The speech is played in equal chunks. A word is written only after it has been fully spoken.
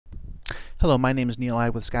Hello, my name is Niel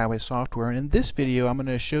Eyde with Skyway Software, and in this video I'm going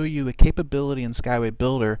to show you a capability in Skyway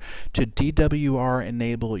Builder to DWR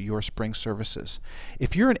enable your Spring services.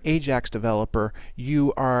 If you're an AJAX developer,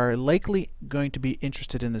 you are likely going to be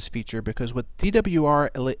interested in this feature because what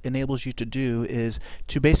DWR enables you to do is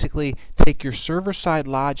to basically take your server-side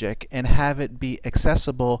logic and have it be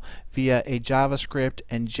accessible via a JavaScript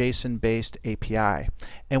and JSON-based API.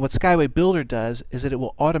 And what Skyway Builder does is that it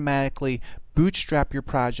will automatically bootstrap your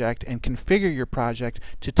project and configure your project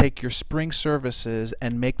to take your Spring services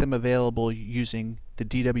and make them available using the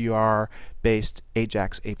DWR-based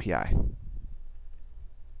AJAX API.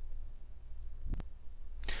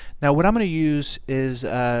 Now what I'm going to use is,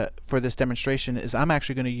 for this demonstration, is I'm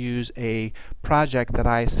actually going to use a project that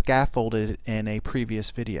I scaffolded in a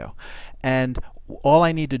previous video. And all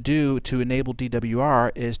I need to do to enable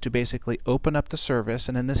DWR is to basically open up the service,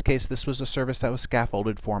 and in this case this was a service that was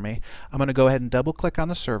scaffolded for me. I'm going to go ahead and double click on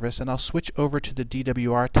the service, and I'll switch over to the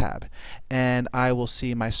DWR tab, and I will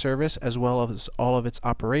see my service as well as all of its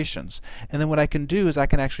operations. And then what I can do is I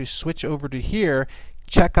can actually switch over to here,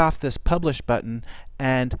 check off this publish button,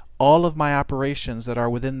 and all of my operations that are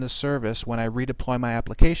within the service when I redeploy my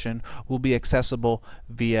application will be accessible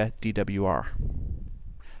via DWR.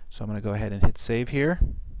 So I'm going to go ahead and hit save here,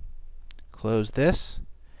 close this,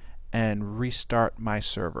 and restart my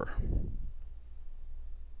server.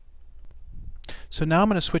 So now I'm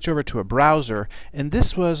going to switch over to a browser, and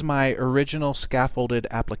this was my original scaffolded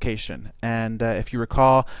application, and if you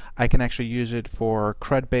recall, I can actually use it for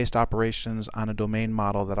CRUD-based operations on a domain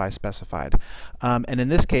model that I specified. And in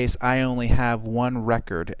this case I only have one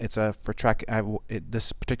record. It's for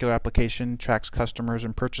this particular application tracks customers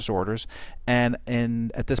and purchase orders, and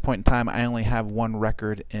at this point in time I only have one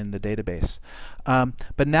record in the database.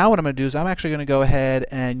 But now what I'm going to do is I'm actually going to go ahead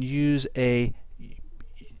and use a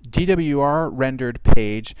DWR rendered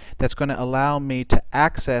page that's going to allow me to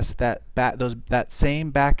access that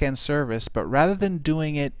same backend service, but rather than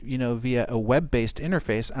doing it via a web-based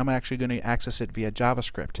interface, I'm actually going to access it via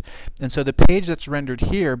JavaScript. And so the page that's rendered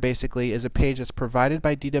here basically is a page that's provided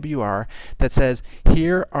by DWR that says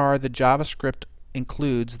here are the JavaScript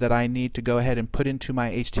includes that I need to go ahead and put into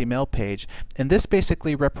my HTML page, and this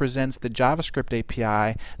basically represents the JavaScript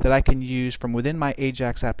API that I can use from within my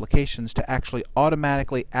AJAX applications to actually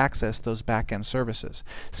automatically access those backend services.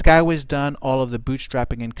 Skyway's done all of the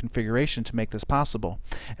bootstrapping and configuration to make this possible.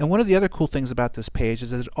 And one of the other cool things about this page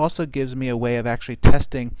is that it also gives me a way of actually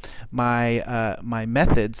testing my my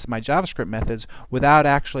methods, my JavaScript methods, without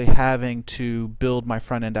actually having to build my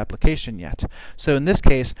front-end application yet. So in this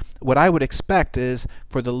case, what I would expect is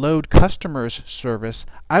for the load customers service,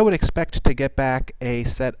 I would expect to get back a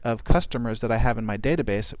set of customers that I have in my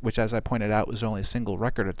database, which as I pointed out was only a single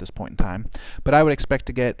record at this point in time, but I would expect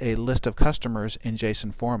to get a list of customers in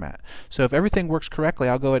JSON format. So if everything works correctly,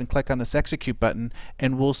 I'll go ahead and click on this execute button,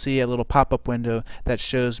 and we'll see a little pop-up window that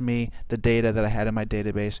shows me the data that I had in my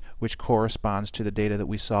database, which corresponds to the data that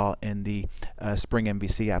we saw in the Spring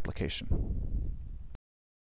MVC application.